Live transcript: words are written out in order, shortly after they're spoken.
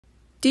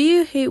Do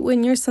you hate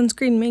when your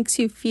sunscreen makes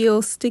you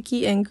feel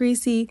sticky and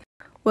greasy?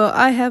 Well,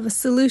 I have a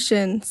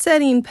solution,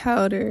 setting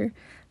powder.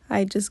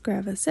 I just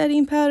grab a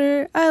setting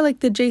powder. I like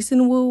the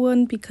Jason Wu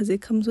one because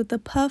it comes with a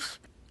puff.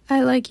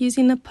 I like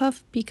using a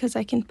puff because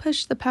I can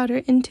push the powder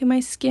into my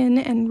skin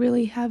and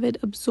really have it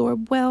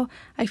absorb well.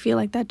 I feel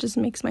like that just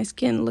makes my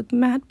skin look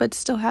matte but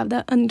still have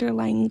that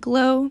underlying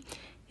glow.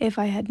 If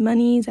I had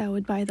monies, I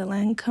would buy the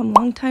Lancome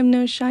Long Time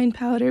No Shine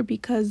powder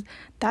because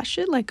that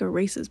shit like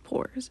erases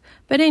pores.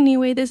 But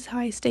anyway, this is how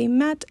I stay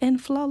matte and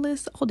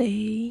flawless all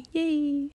day. Yay!